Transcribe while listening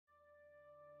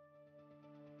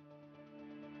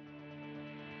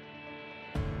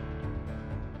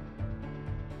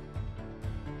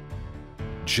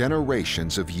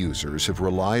Generations of users have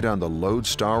relied on the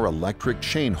Lodestar electric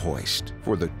chain hoist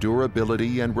for the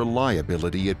durability and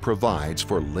reliability it provides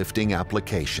for lifting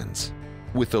applications.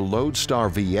 With the Lodestar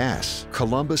VS,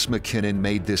 Columbus McKinnon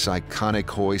made this iconic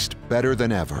hoist better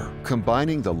than ever,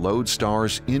 combining the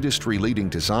Lodestar's industry-leading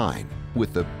design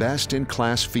with the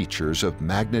best-in-class features of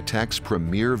Magnatech's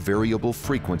premier variable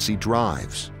frequency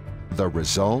drives. The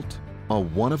result? A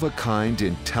one-of-a-kind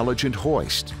intelligent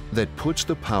hoist that puts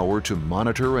the power to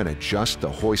monitor and adjust the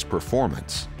hoist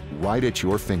performance right at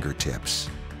your fingertips.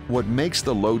 What makes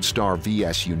the Lodestar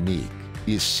VS unique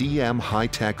is CM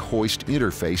high-tech Hoist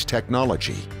Interface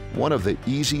Technology, one of the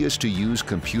easiest-to-use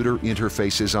computer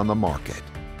interfaces on the market,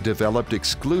 developed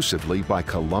exclusively by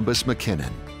Columbus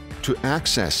McKinnon. To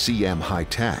access CM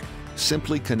high-tech,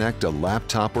 simply connect a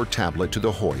laptop or tablet to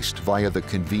the hoist via the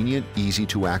convenient,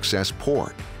 easy-to-access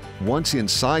port. Once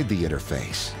inside the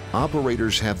interface,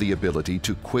 operators have the ability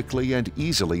to quickly and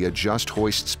easily adjust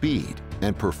hoist speed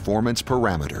and performance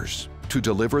parameters to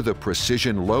deliver the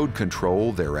precision load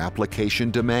control their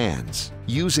application demands.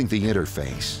 Using the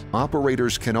interface,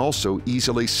 operators can also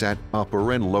easily set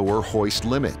upper and lower hoist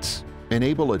limits,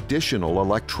 enable additional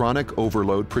electronic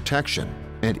overload protection,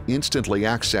 and instantly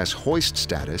access hoist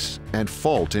status and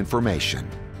fault information.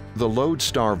 The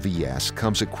Lodestar VS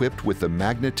comes equipped with the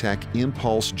Magnetek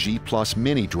IMPULSE G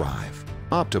Mini drive,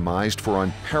 optimized for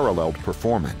unparalleled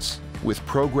performance, with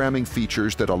programming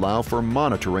features that allow for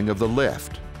monitoring of the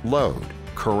lift, load,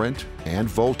 current, and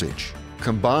voltage.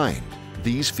 Combined,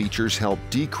 these features help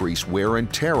decrease wear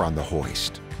and tear on the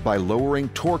hoist by lowering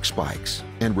torque spikes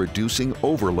and reducing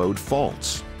overload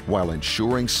faults, while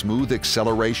ensuring smooth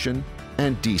acceleration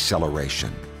and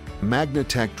deceleration.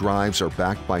 Magnatech drives are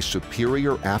backed by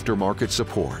superior aftermarket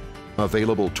support,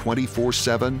 available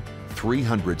 24/7,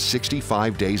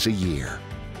 365 days a year.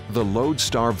 The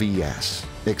Lodestar VS,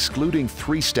 excluding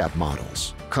three-step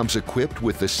models, comes equipped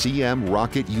with the CM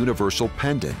Rocket Universal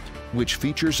Pendant, which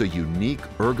features a unique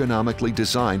ergonomically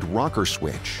designed rocker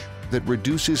switch that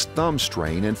reduces thumb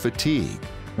strain and fatigue,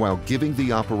 while giving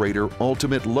the operator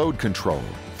ultimate load control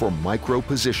for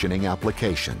micro-positioning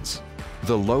applications.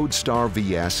 The Lodestar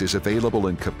VS is available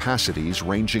in capacities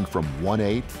ranging from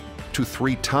 1/8 to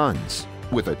 3 tons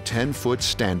with a 10-foot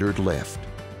standard lift.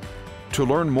 To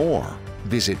learn more,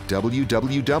 visit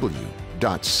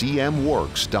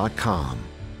www.cmworks.com.